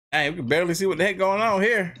Hey, we can barely see what the heck going on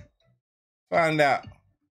here. Find out.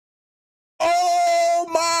 Oh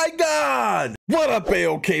my God! What up,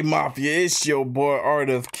 AOK Mafia? It's your boy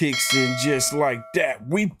Artofkickz, and just like that,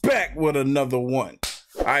 we back with another one.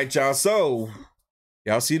 All right, y'all. So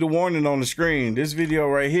y'all see the warning on the screen. This video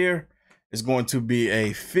right here is going to be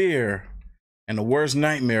a fear and the worst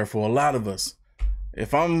nightmare for a lot of us.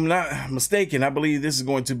 If I'm not mistaken, I believe this is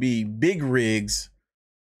going to be big rigs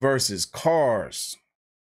versus cars.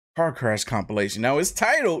 Car crash compilation. Now it's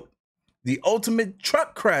titled The Ultimate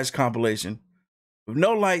Truck Crash Compilation with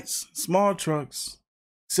no lights, small trucks,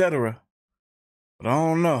 etc. But I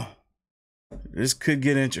don't know. This could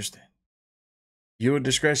get interesting. Your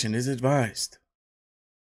discretion is advised.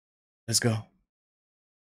 Let's go.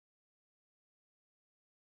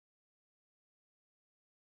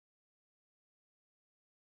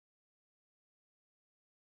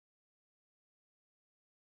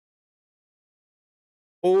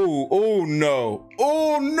 Oh no.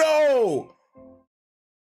 Oh no.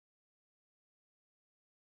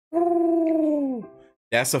 Ooh.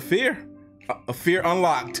 That's a fear. A fear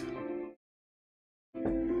unlocked.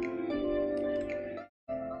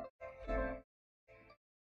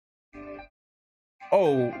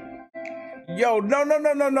 Oh. Yo,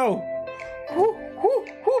 no.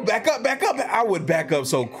 Back up. I would back up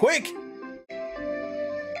so quick.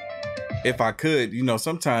 If I could, you know,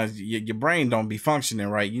 sometimes your brain don't be functioning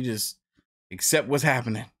right. You just accept what's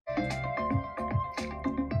happening.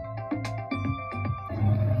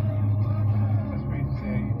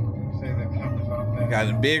 Got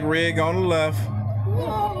a big rig on the left.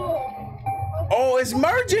 Oh, it's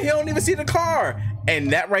merging. He don't even see the car.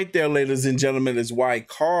 And that right there, ladies and gentlemen, is why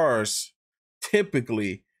cars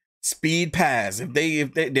typically speed past. If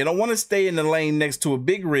they don't want to stay in the lane next to a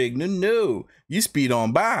big rig, no, you speed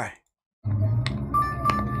on by.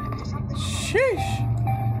 Sheesh.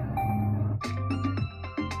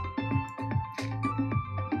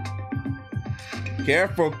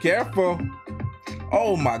 Careful.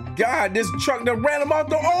 Oh my God, this truck that ran him out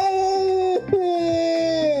the, oh!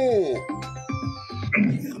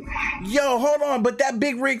 Yo, hold on, but that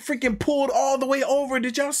big rig freaking pulled all the way over.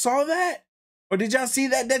 Did y'all saw that? Or did y'all see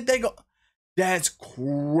that? That they go, that's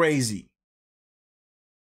crazy.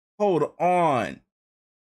 Hold on.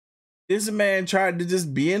 This man tried to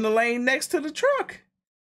just be in the lane next to the truck,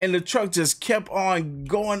 and the truck just kept on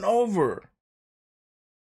going over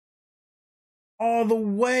all the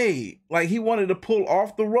way. Like he wanted to pull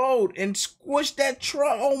off the road and squish that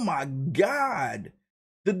truck. Oh my God.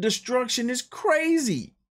 The destruction is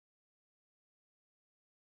crazy.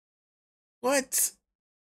 What?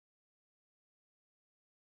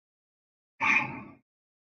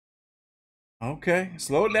 Okay,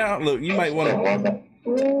 slow it down. Look, you might want to back.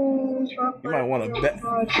 I want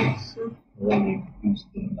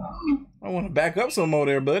to back up some more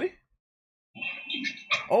there, buddy.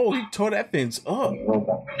 Oh, he tore that fence up.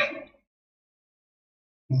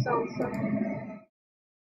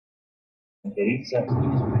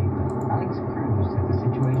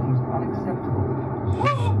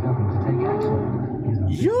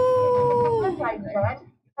 Yo!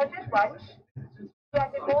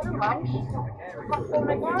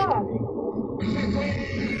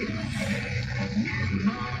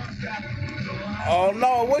 Oh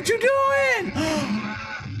no, what you doing?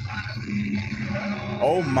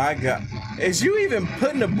 Oh my God. Is you even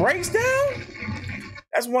putting the brakes down?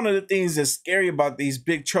 That's one of the things that's scary about these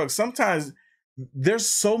big trucks. Sometimes there's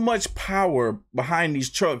so much power behind these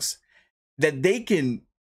trucks that they can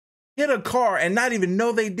hit a car and not even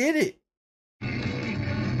know they did it.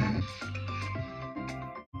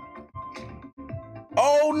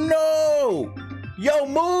 Oh no! Yo,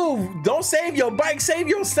 move! Don't save your bike, save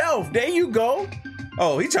yourself. There you go.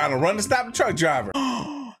 Oh, he trying to run to stop the truck driver.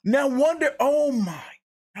 Now wonder, oh my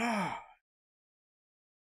God.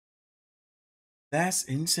 That's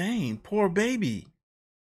insane. Poor baby.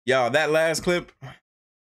 Y'all, that last clip,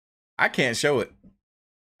 I can't show it.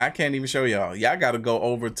 I can't even show y'all. Y'all got to go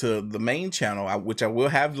over to the main channel, which I will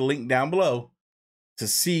have the link down below, to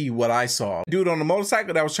see what I saw. Dude on the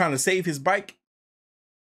motorcycle that was trying to save his bike.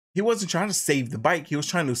 He wasn't trying to save the bike. He was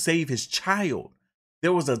trying to save his child.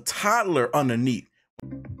 There was a toddler underneath.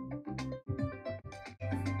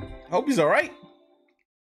 Hope he's all right.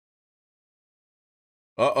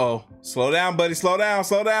 Uh-oh. Slow down, buddy. Slow down.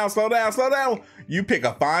 You pick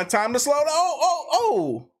a fine time to slow down.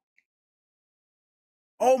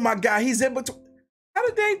 Oh my God, he's in between. How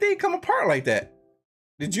did that thing come apart like that?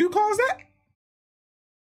 Did you cause that?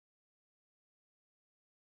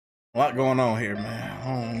 A lot going on here, man. I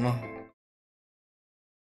don't know.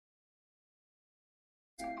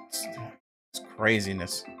 It's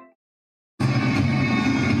craziness.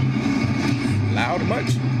 Loud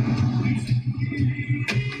much?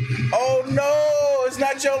 Oh no, it's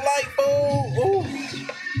not your light, fool. Ooh.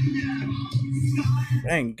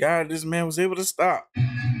 Thank God this man was able to stop.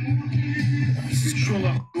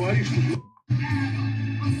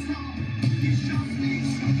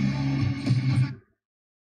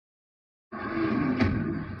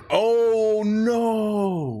 Oh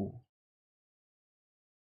no.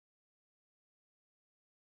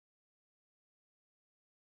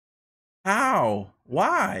 How?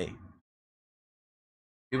 Why?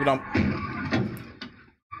 People don't.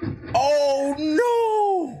 Oh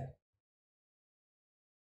no.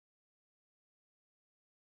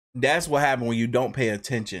 That's what happened when you don't pay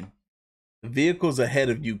attention. The vehicles ahead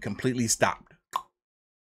of you completely stopped.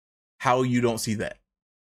 How you don't see that?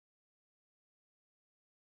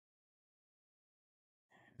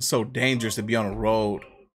 It's so dangerous to be on the road.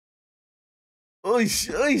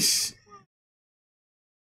 Oish, oish.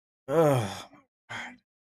 Ugh.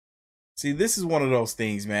 See, this is one of those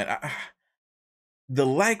things, man. The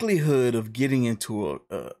likelihood of getting into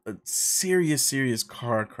a serious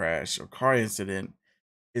car crash or car incident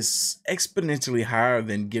is exponentially higher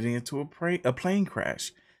than getting into a plane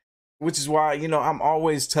crash, which is why, you know, I'm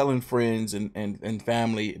always telling friends and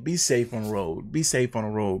family, be safe on the road, be safe on the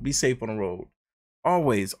road, be safe on the road.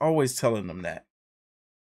 Always telling them that.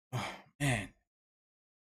 Oh, man.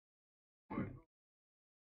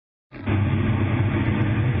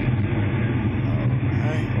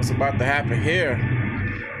 Right, what's about to happen here?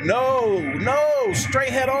 No,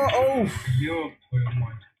 straight head on. Oh.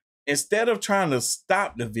 Instead of trying to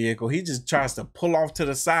stop the vehicle, he just tries to pull off to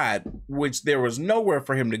the side, which there was nowhere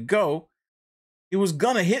for him to go. He was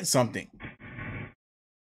gonna hit something.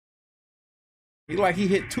 He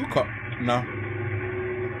hit two cars. No.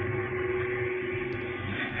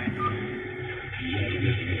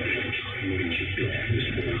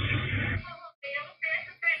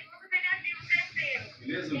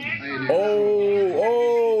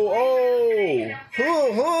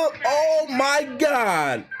 Oh my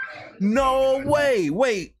God. No way.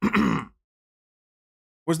 Wait.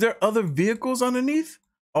 Was there other vehicles underneath?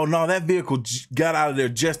 Oh no, that vehicle got out of there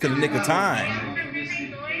just in the nick of time.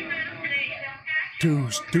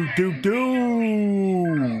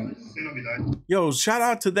 Yo, shout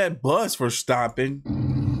out to that bus for stopping.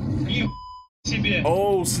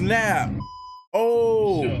 Oh snap.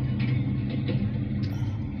 Oh.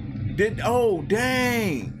 Oh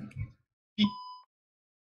dang.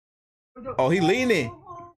 Oh, he leaning.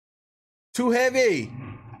 Too heavy.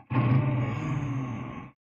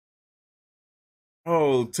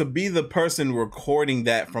 Oh, to be the person recording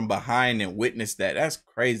that from behind and witness that, that's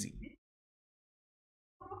crazy.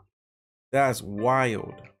 That's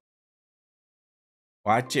wild.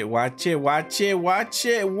 Watch it. Whoa.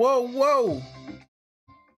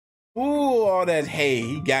 Ooh, all that hay.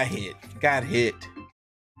 He got hit.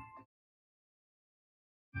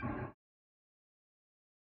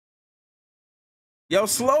 Yo,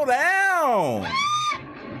 slow down.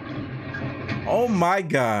 Oh my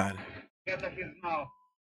God.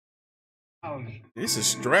 This is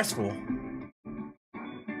stressful.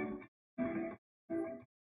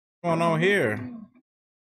 What's going on here?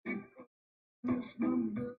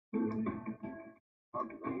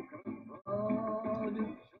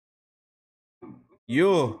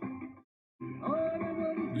 Yo.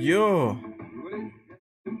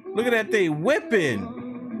 Look at that thing whipping.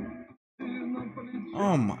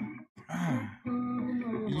 Oh my God.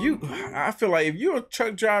 I feel like if you're a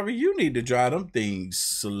truck driver, you need to drive them things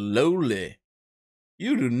slowly.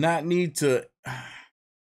 You do not need to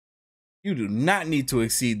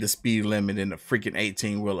exceed the speed limit in a freaking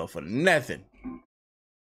 18-wheeler for nothing.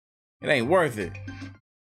 It ain't worth it.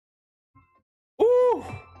 Ooh.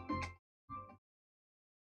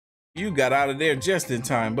 You got out of there just in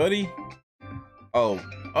time, buddy. Oh.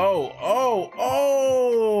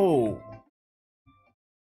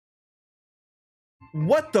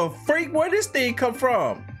 What the freak? Where'd this thing come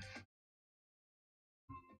from?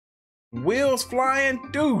 Wheels flying,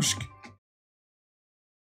 douche.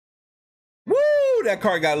 Woo! That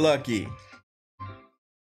car got lucky.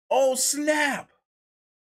 Oh, snap.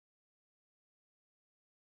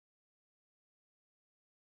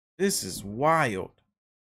 This is wild.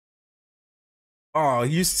 Oh,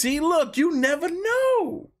 you see, look, you never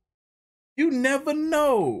know.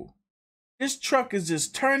 This truck is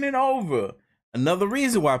just turning over. Another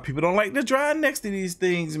reason why people don't like to drive next to these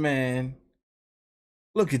things, man.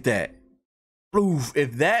 Look at that. Oof,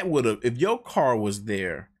 if your car was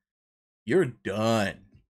there, you're done.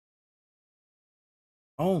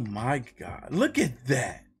 Oh my God, look at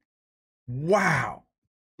that. Wow.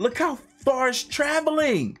 Look how far it's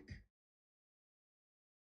traveling.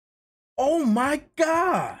 Oh my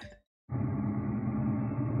God.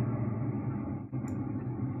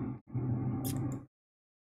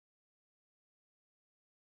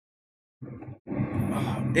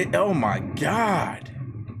 Oh my God.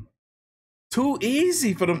 Too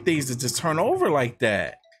easy for them things to just turn over like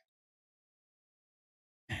that.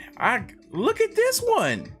 Look at this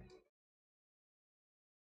one.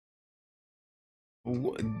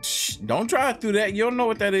 Don't drive through that. You don't know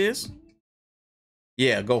what that is.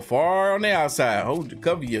 Yeah, go far on the outside.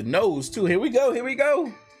 Cover your nose too. Here we go. Here we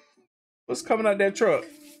go. What's coming out that truck?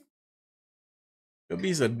 Could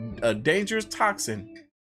be a dangerous toxin.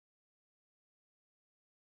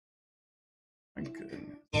 My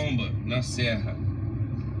goodness. Tomba na serra.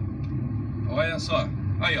 Olha só.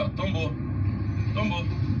 Aí, ó, tombou. Tombou.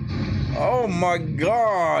 Oh my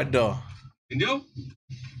God. Entendeu?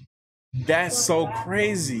 That's so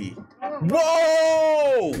crazy.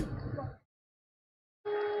 Whoa!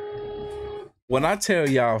 When I tell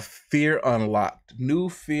y'all fear unlocked, new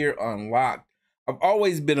fear unlocked, I've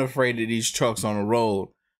always been afraid of these trucks on the road.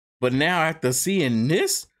 But now after seeing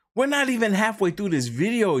this, we're not even halfway through this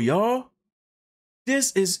video, y'all.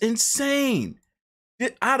 This is insane.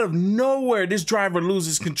 Out of nowhere, this driver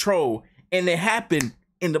loses control, and it happened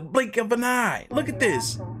in the blink of an eye. Look at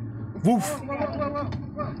this. Woof.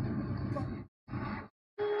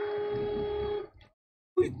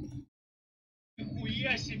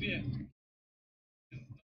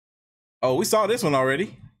 Oh, we saw this one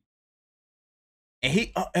already.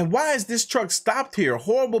 And and why is this truck stopped here?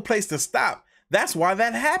 Horrible place to stop. That's why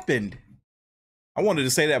that happened. I wanted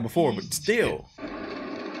to say that before, but still.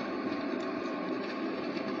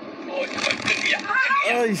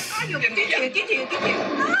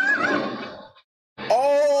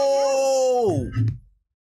 Oh!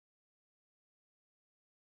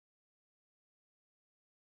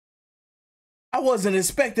 I wasn't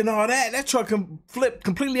expecting all that. That truck can flip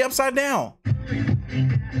completely upside down.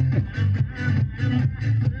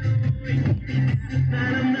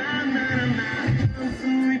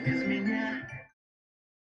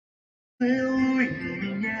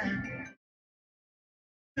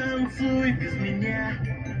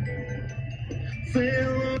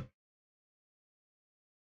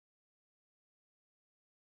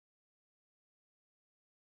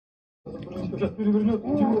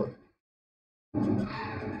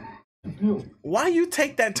 Why you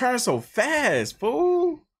take that turn so fast,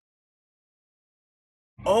 fool?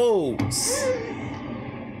 Oh.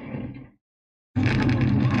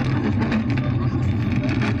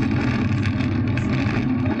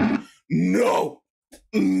 No.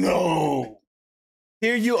 No.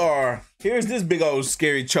 Here you are. Here's this big old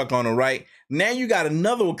scary truck on the right. Now you got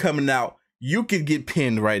another one coming out. You could get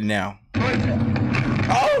pinned right now.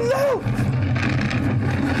 Oh no!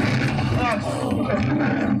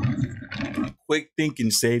 Quick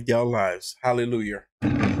thinking saved y'all lives. Hallelujah.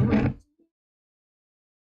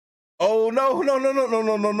 Oh no, no, no, no, no,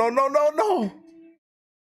 no, no, no, no, no, no.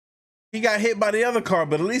 He got hit by the other car,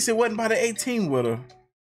 but at least it wasn't by the 18-wheeler.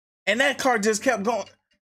 And that car just kept going.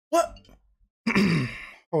 What?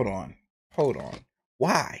 Hold on. Hold on.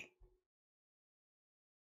 Why?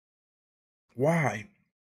 Why?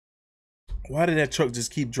 Why did that truck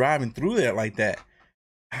just keep driving through there like that?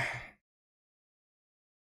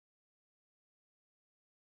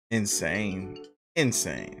 Insane.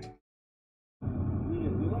 Insane.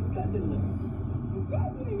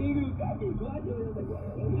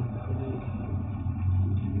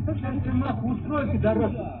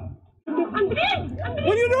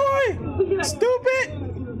 What are you doing? Stupid!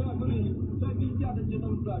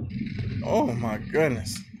 Oh my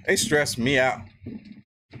goodness. They stressed me out.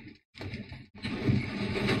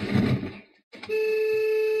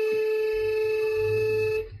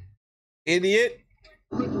 Idiot.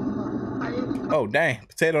 Oh dang,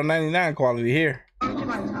 potato 99 quality here.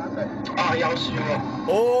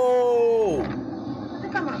 Oh!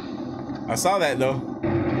 I saw that though.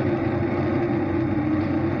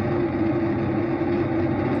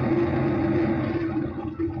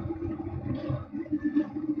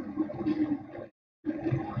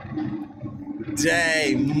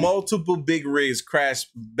 Dang, multiple big rigs crashed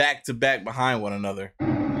back to back behind one another.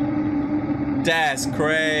 That's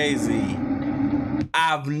crazy.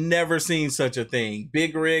 I've never seen such a thing.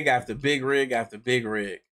 Big rig after big rig after big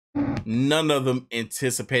rig. None of them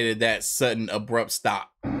anticipated that sudden abrupt stop.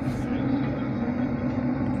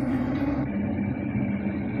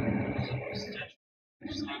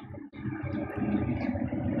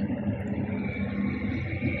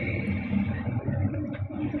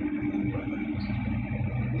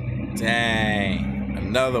 Dang,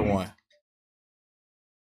 another one.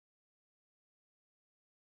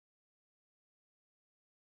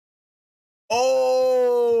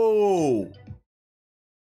 Oh!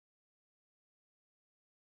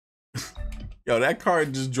 Yo, that car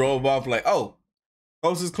just drove off like, oh,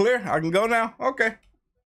 coast is clear. I can go now. Okay.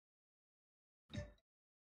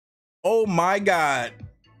 Oh my God.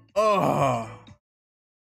 Oh.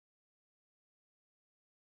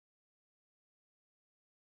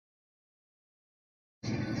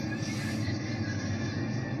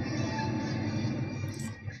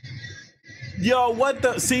 Yo, what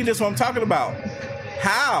the? See, this is what I'm talking about.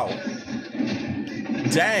 How?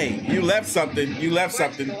 Dang, you left something. You left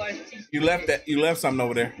something. You left that. You left something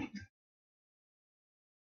over there.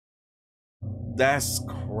 That's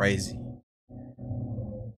crazy.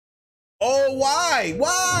 Oh, why?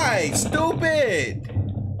 Why? Stupid.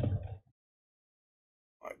 Oh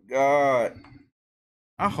my God.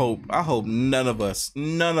 I hope none of us,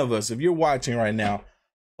 if you're watching right now,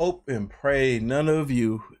 hope and pray none of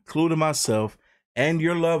you, including myself and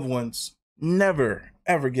your loved ones, never,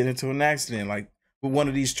 ever get into an accident like with one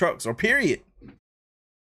of these trucks, or period.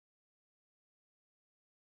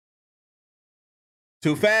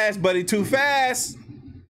 Too fast, buddy, too fast.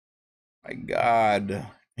 My God.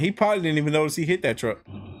 He probably didn't even notice he hit that truck.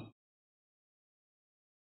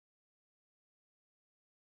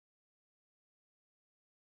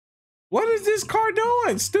 What is this car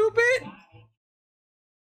doing? Stupid.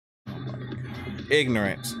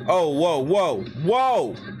 Ignorance. Oh, whoa, whoa,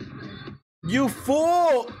 whoa. You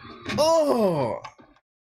fool. Oh.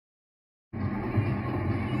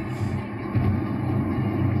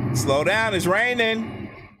 Slow down, it's raining.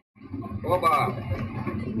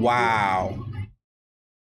 Wow.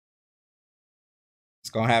 It's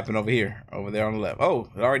gonna happen over here, over there on the left. Oh,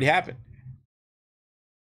 it already happened.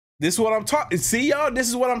 This is what I'm talking. See, y'all, this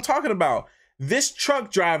is what I'm talking about. This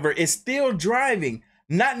truck driver is still driving,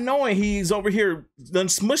 not knowing he's over here done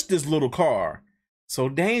smushed this little car. So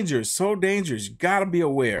dangerous, so dangerous. You gotta be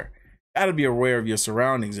aware. Gotta be aware of your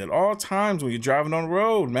surroundings at all times when you're driving on the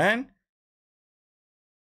road, man.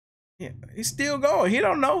 Yeah, he's still going. He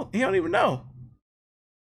don't know. He don't even know.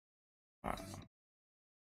 What's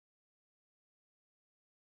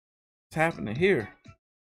happening here?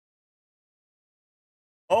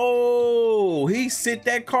 Oh, he sit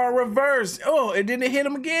that car reverse. Oh, and then it hit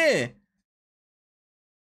him again.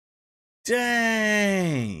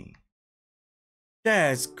 Dang.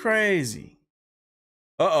 That's crazy.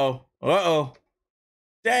 Uh-oh. Uh-oh.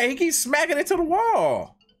 Dang, he keeps smacking it to the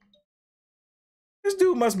wall. This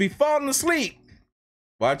dude must be falling asleep.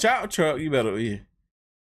 Watch out, truck. You better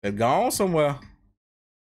go on somewhere.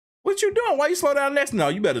 What you doing? Why you slow down next? No,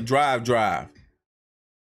 you better drive.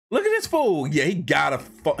 Look at this fool. Yeah, he gotta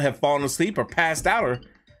have fallen asleep or passed out or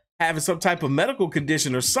having some type of medical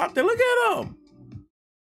condition or something. Look at him.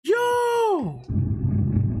 Yo.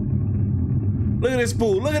 Look at this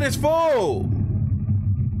fool. Look at this fool.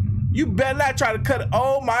 You better not try to cut it.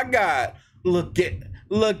 Oh my God. Look at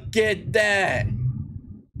that.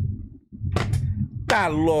 Tá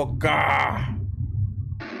louca.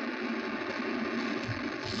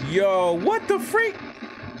 Yo, what the freak?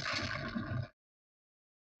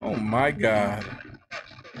 Oh my God.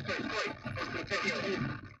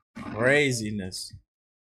 Craziness.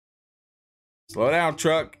 Slow down,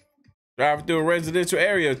 truck. Driving through a residential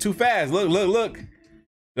area too fast. Look.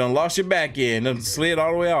 Done lost your back end. Done slid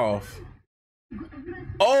all the way off.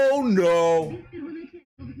 Oh no.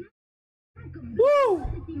 Woo.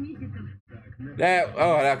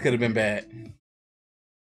 That could have been bad.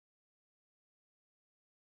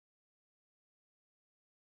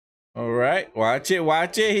 All right, watch it.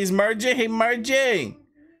 He's merging.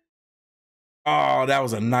 Oh, that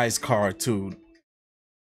was a nice car too.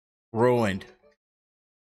 Ruined.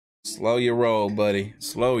 Slow your roll, buddy.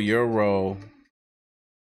 Slow your roll.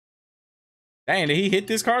 Dang, did he hit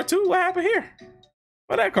this car too? What happened here?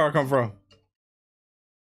 Where'd that car come from?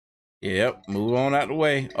 Yep, move on out the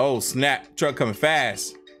way. Oh, snap. Truck coming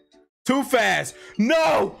fast. Too fast.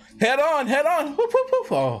 No! Head on. Whoop, whoop,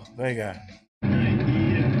 whoop. Oh, thank God.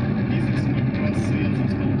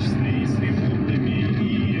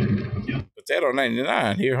 Potato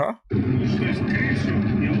 99 here, huh?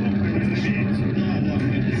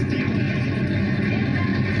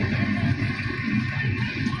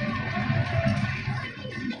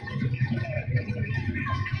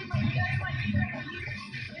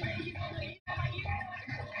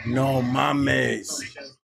 No mames.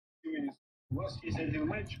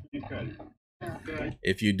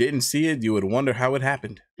 If you didn't see it, you would wonder how it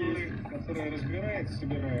happened.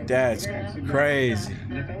 That's crazy.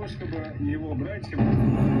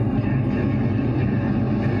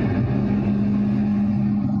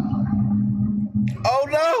 Oh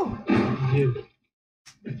no!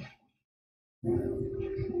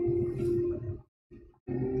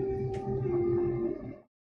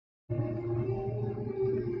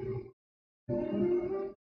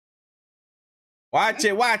 Watch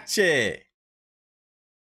it, watch it.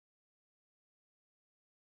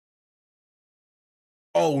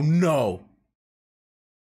 Oh no.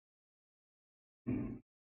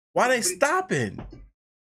 Why they stopping?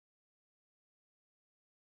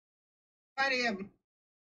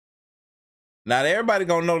 Not everybody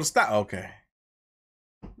gonna know to stop. Okay.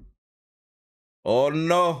 Oh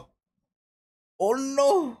no. Oh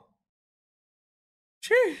no.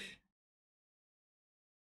 Sheesh.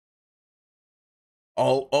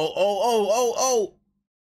 Oh.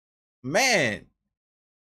 Man.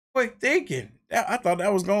 Quick thinking. I thought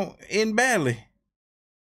that was gonna end badly.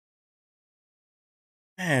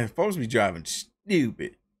 Man, folks be driving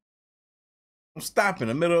stupid. Don't stop in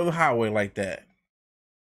the middle of the highway like that.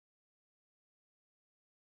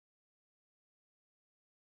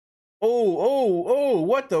 Oh,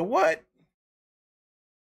 what the what?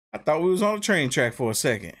 I thought we was on the train track for a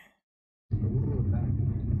second.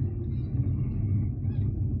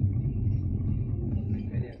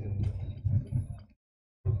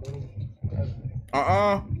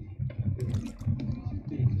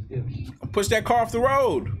 Push that car off the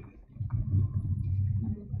road.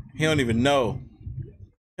 He don't even know.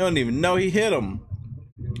 He don't even know he hit him.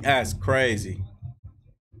 That's crazy.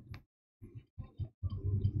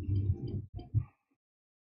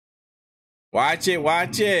 Watch it,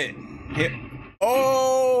 watch it. Hit.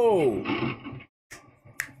 Oh!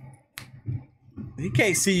 He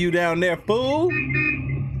can't see you down there, fool.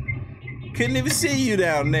 Couldn't even see you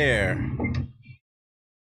down there.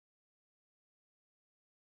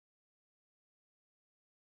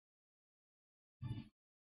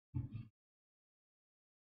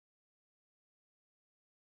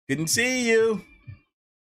 Couldn't see you.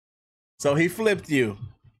 So he flipped you.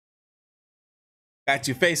 Got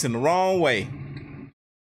you facing the wrong way.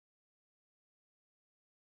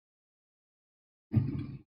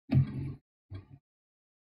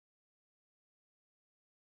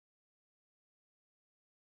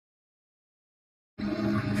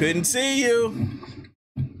 Couldn't see you.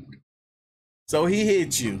 So he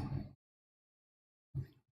hit you.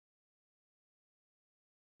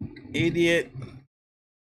 Idiot.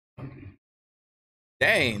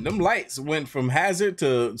 Dang, them lights went from hazard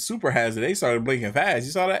to super hazard. They started blinking fast.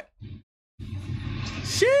 You saw that?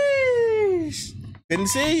 Sheesh. Couldn't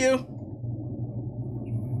see you.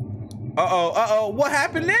 Uh-oh. What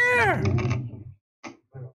happened there?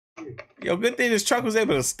 Yo, good thing this truck was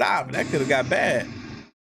able to stop. That could have got bad.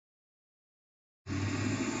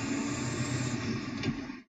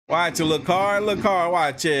 Watch it, little car,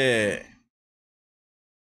 watch it.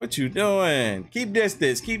 What you doing? Keep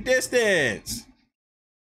distance.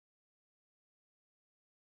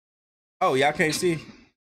 Oh, y'all can't see.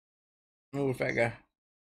 Move, fat guy.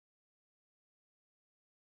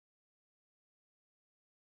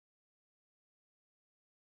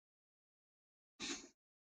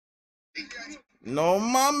 No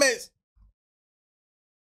mames.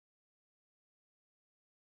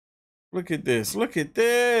 Look at this.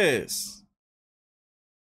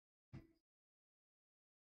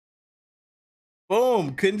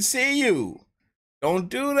 Boom, couldn't see you. Don't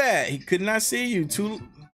do that. He could not see you.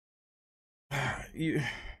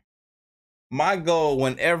 My goal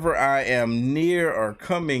whenever I am near or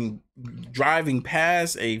driving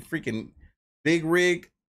past a freaking big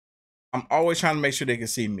rig, I'm always trying to make sure they can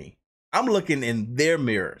see me. I'm looking in their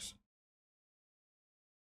mirrors.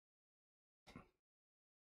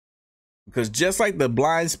 Because just like the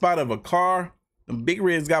blind spot of a car, the big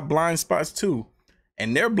rigs got blind spots too.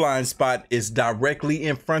 And their blind spot is directly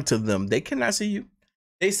in front of them. They cannot see you.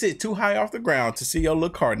 They sit too high off the ground to see your little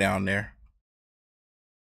car down there.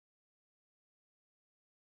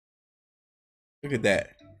 Look at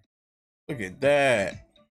that.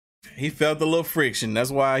 He felt a little friction. That's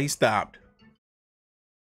why he stopped.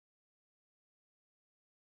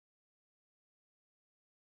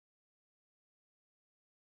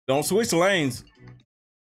 Don't switch lanes.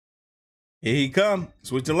 Here he come.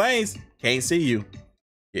 Switch the lanes. Can't see you.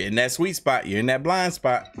 You're in that sweet spot. You're in that blind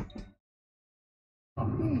spot.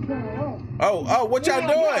 Oh, what y'all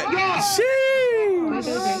doing?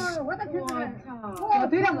 Sheesh.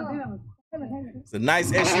 It's a nice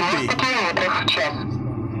SUV.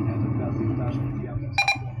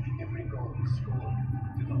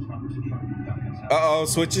 Uh-oh,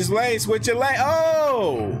 switch your lane.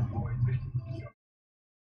 Oh!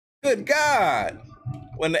 Good God.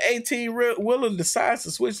 When the 18-wheeler decides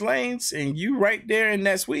to switch lanes and you right there in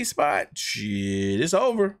that sweet spot, shit, it's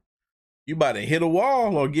over. You about to hit a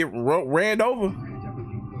wall or get ran over.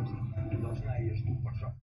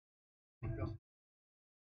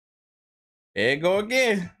 There you go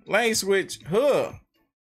again. Lane switch. Huh.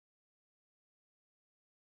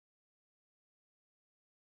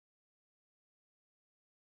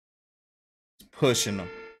 pushing him.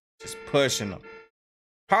 Just pushing him.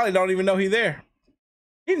 Probably don't even know he there.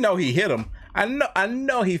 He know he hit him. I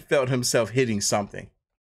know he felt himself hitting something.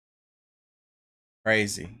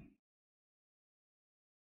 Crazy.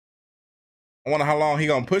 I wonder how long he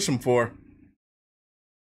gonna push him for.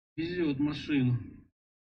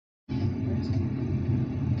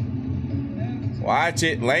 Watch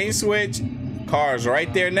it. Lane switch. Car's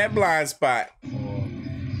right there in that blind spot.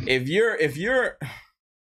 If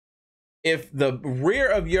the rear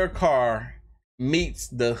of your car meets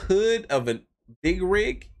the hood of a big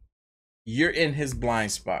rig, you're in his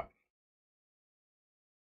blind spot.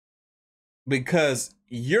 Because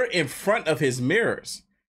you're in front of his mirrors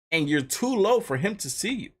and you're too low for him to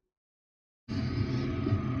see you.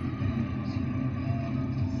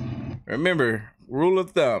 Remember, rule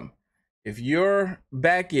of thumb, if your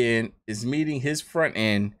back end is meeting his front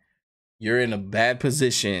end, you're in a bad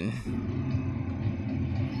position.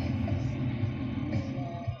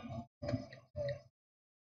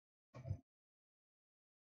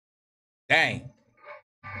 Dang.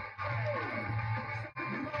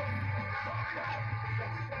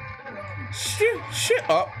 Shit.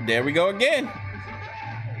 Oh, there we go again.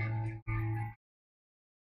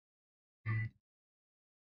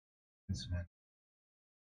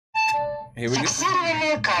 Here we go.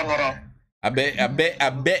 I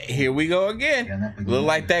bet. Here we go again. Look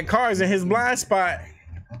like that car's in his blind spot.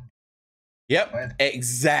 Yep,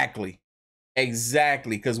 exactly.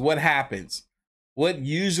 Because what happens? What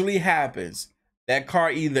usually happens? That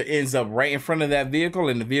car either ends up right in front of that vehicle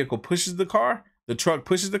and the vehicle pushes the car, the truck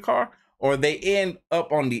pushes the car, or they end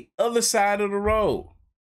up on the other side of the road.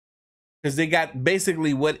 Because they got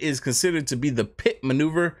basically what is considered to be the pit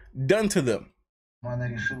maneuver done to them.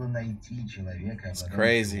 It's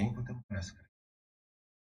crazy.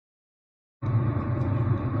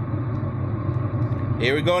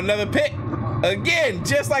 Here we go, another pit. Again,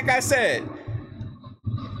 just like I said.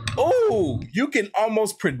 Oh, you can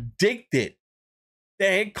almost predict it.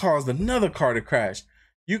 Dang, it caused another car to crash.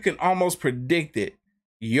 You can almost predict it.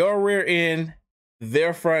 Your rear end,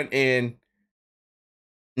 their front end,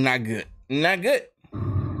 not good. Not good.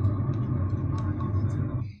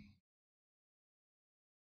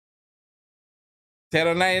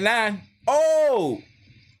 $10.99. Oh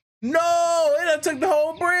no! It done took the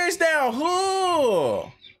whole bridge down.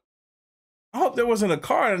 Oh. I hope there wasn't a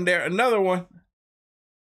car in there. Another one.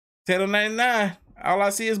 $10.99. All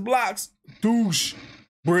I see is blocks. Douche.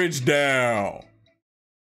 Bridge down.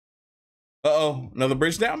 Uh-oh. Another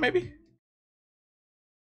bridge down, maybe?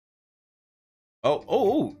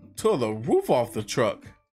 Oh. Tore the roof off the truck.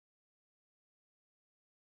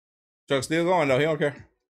 Truck's still going, though. He don't care.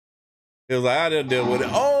 He was like, I didn't deal with it.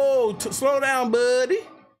 Oh, slow down, buddy.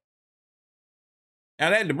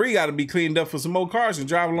 Now that debris got to be cleaned up for some more cars and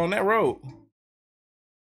drive along that road.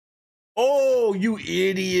 Oh, you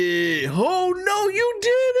idiot. Oh, no, you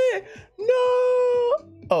did it. No.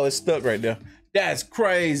 Oh, it's stuck right there. That's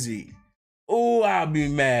crazy. Oh, I'll be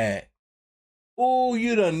mad. Oh,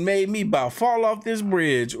 you done made me about fall off this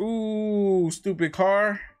bridge. Ooh, stupid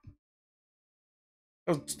car.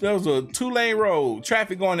 That was a 2-lane road.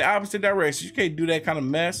 Traffic going the opposite direction. You can't do that kind of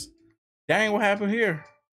mess. Dang, what happened here?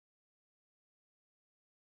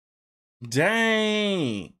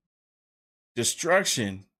 Dang.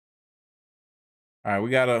 Destruction. All right,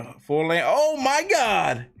 we got a 4-lane. Oh my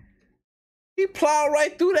God. He plowed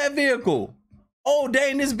right through that vehicle. Oh,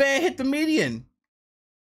 dang, this van hit the median.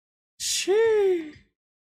 Shit.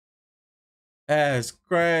 That's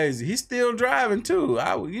crazy. He's still driving too.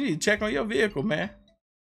 You need to check on your vehicle, man.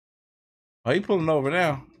 Oh, he pulling over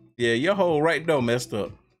now. Yeah, your whole right door messed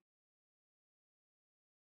up.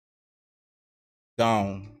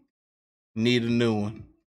 Gone. Need a new one.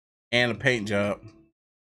 And a paint job.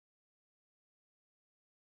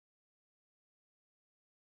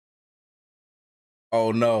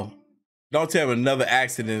 Oh no. Don't tell me another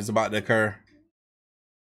accident is about to occur.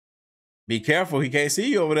 Be careful, he can't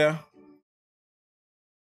see you over there.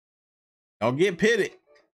 Don't get pitted.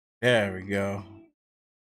 There we go.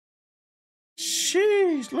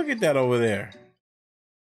 Sheesh, look at that over there.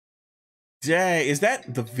 Dang, is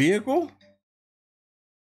that the vehicle?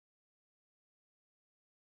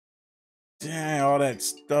 Dang, all that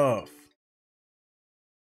stuff.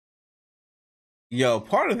 Yo,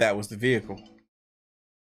 part of that was the vehicle.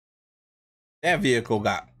 That vehicle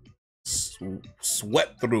got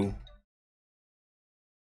swept through.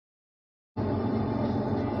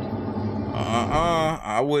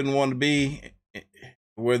 I wouldn't want to be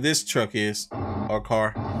where this truck is, or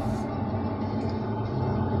car.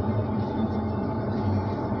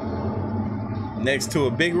 Next to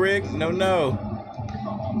a big rig? No.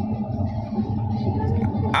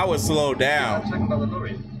 I would slow down. Yeah, by the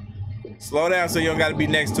lorry. Slow down so you don't got to be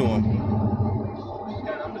next to him. He's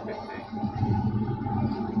going under 50.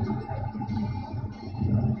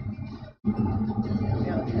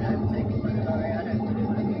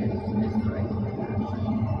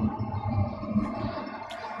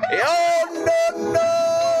 Oh, no,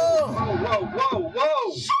 no! Whoa, whoa, whoa,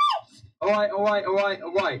 whoa! All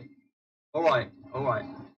right.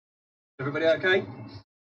 Everybody okay?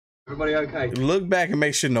 Everybody okay? Look back and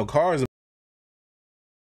make sure no cars.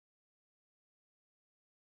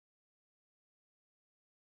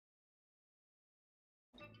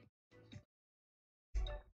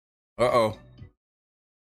 Uh-oh.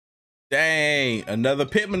 Dang, another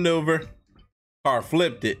pit maneuver. Car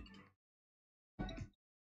flipped it.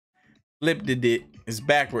 Flipped it. It's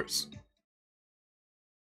backwards.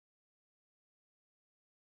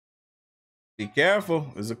 Be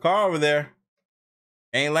careful. There's a car over there.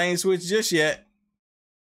 Ain't lane switch just yet.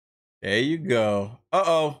 There you go.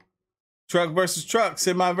 Uh-oh. Truck versus truck.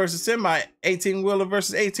 Semi versus semi. 18-wheeler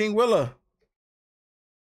versus 18-wheeler.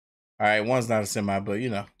 All right, one's not a semi, but you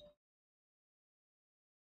know.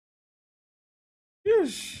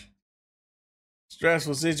 Yeesh.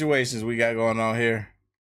 Stressful situations we got going on here.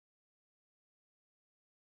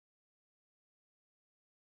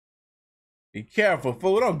 Be careful,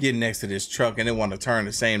 fool. Don't get next to this truck and then want to turn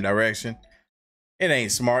the same direction. It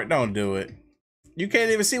ain't smart. Don't do it. You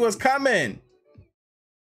can't even see what's coming.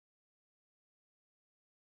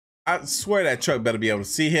 I swear that truck better be able to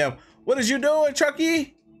see him. What is you doing,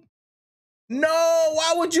 Trucky? No,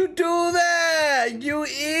 why would you do that? You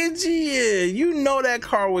idiot. You know that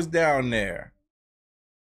car was down there.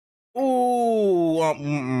 Ooh,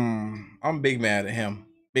 I'm big mad at him.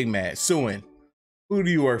 Big mad. Suing. Who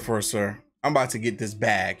do you work for, sir? I'm about to get this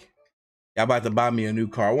bag. Y'all about to buy me a new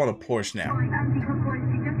car. I want a Porsche now.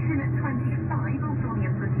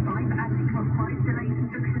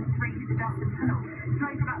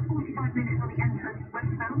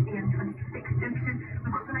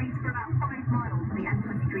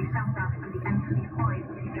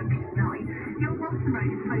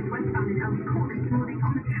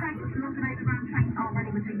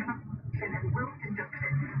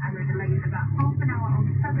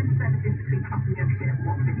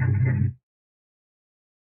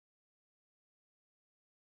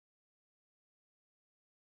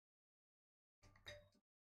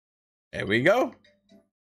 There we go.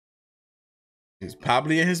 He's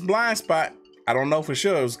probably in his blind spot. I don't know for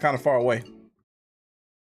sure. It was kind of far away.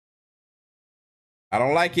 I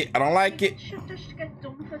don't like it. I don't like it. Should just get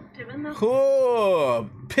done for doing that. Cool.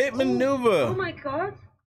 Pit maneuver. Oh my god.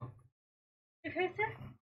 You hit it?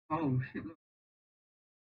 Oh shit!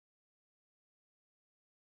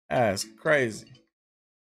 That's crazy.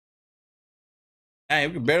 Hey,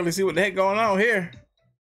 we can barely see what the heck going on here.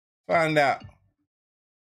 Find out.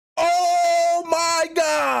 Oh my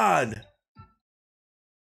God.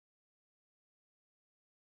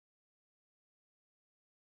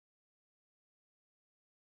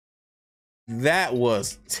 That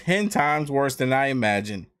was 10 times worse than I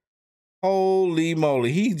imagined. Holy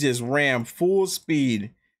moly. He just ran full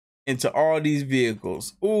speed into all these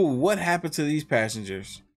vehicles. Ooh, what happened to these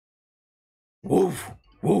passengers? Woof,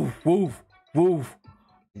 woof, woof, woof.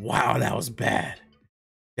 Wow, that was bad.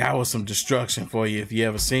 That was some destruction for you if you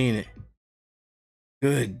ever seen it.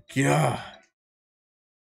 Good God.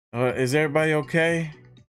 Is everybody okay?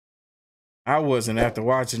 I wasn't after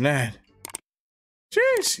watching that.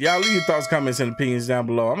 Jeez. Y'all leave your thoughts, comments, and opinions down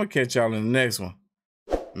below. I'm going to catch y'all in the next one.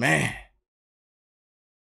 Man.